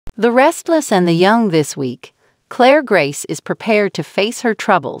The Restless and the Young this week. Claire Grace is prepared to face her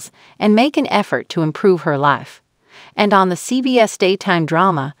troubles and make an effort to improve her life. And on the CBS daytime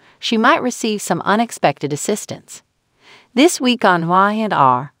drama, she might receive some unexpected assistance. This week on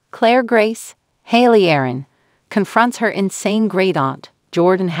Y&R, Claire Grace, Haley Aaron, confronts her insane great-aunt,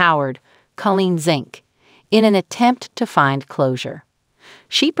 Jordan Howard, Colleen Zink, in an attempt to find closure.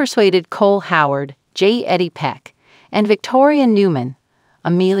 She persuaded Cole Howard, J. Eddie Peck, and Victoria Newman,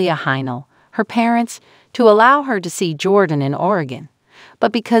 Amelia Heinel, her parents, to allow her to see Jordan in Oregon.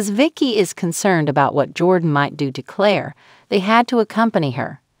 But because Vicky is concerned about what Jordan might do to Claire, they had to accompany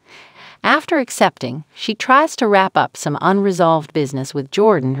her. After accepting, she tries to wrap up some unresolved business with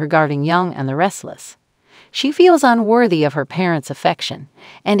Jordan regarding Young and the Restless. She feels unworthy of her parents' affection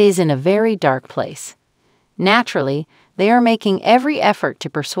and is in a very dark place. Naturally, they are making every effort to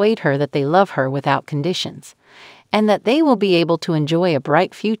persuade her that they love her without conditions, and that they will be able to enjoy a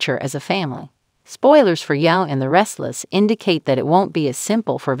bright future as a family. Spoilers for Young and the Restless indicate that it won't be as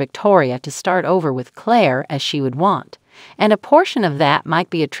simple for Victoria to start over with Claire as she would want, and a portion of that might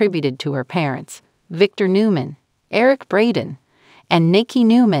be attributed to her parents, Victor Newman, Eric Braden, and Nikki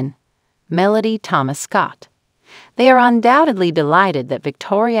Newman, Melody Thomas Scott. They are undoubtedly delighted that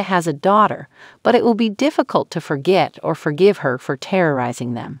Victoria has a daughter, but it will be difficult to forget or forgive her for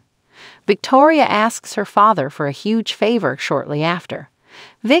terrorizing them. Victoria asks her father for a huge favor shortly after.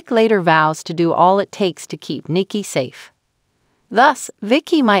 Vic later vows to do all it takes to keep Nikki safe. Thus,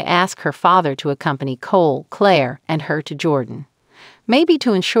 Vicky might ask her father to accompany Cole, Claire, and her to Jordan, maybe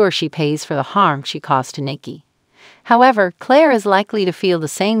to ensure she pays for the harm she caused to Nikki. However, Claire is likely to feel the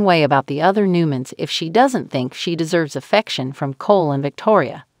same way about the other Newmans if she doesn't think she deserves affection from Cole and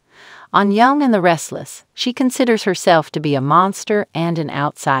Victoria. On Young and the Restless, she considers herself to be a monster and an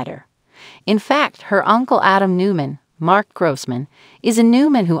outsider. In fact, her uncle Adam Newman, Mark Grossman, is a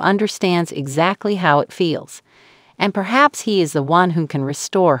Newman who understands exactly how it feels, and perhaps he is the one who can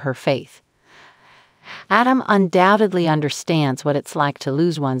restore her faith. Adam undoubtedly understands what it's like to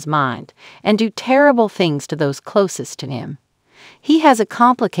lose one's mind and do terrible things to those closest to him. He has a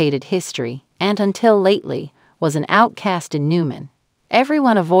complicated history and, until lately, was an outcast in Newman.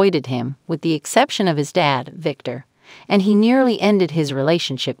 Everyone avoided him, with the exception of his dad, Victor, and he nearly ended his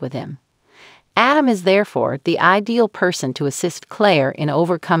relationship with him. Adam is therefore the ideal person to assist Claire in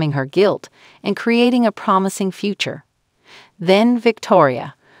overcoming her guilt and creating a promising future. Then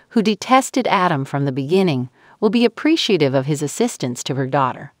Victoria, who detested Adam from the beginning, will be appreciative of his assistance to her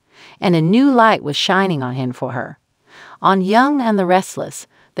daughter, and a new light was shining on him for her. On Young and the Restless,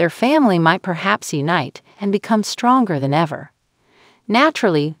 their family might perhaps unite and become stronger than ever.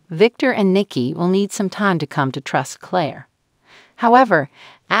 Naturally, Victor and Nikki will need some time to come to trust Claire. However,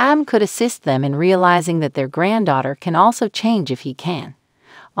 Adam could assist them in realizing that their granddaughter can also change if he can.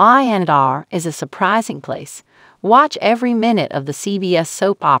 Y&R is a surprising place. Watch every minute of the CBS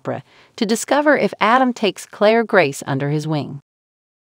soap opera to discover if Adam takes Claire Grace under his wing.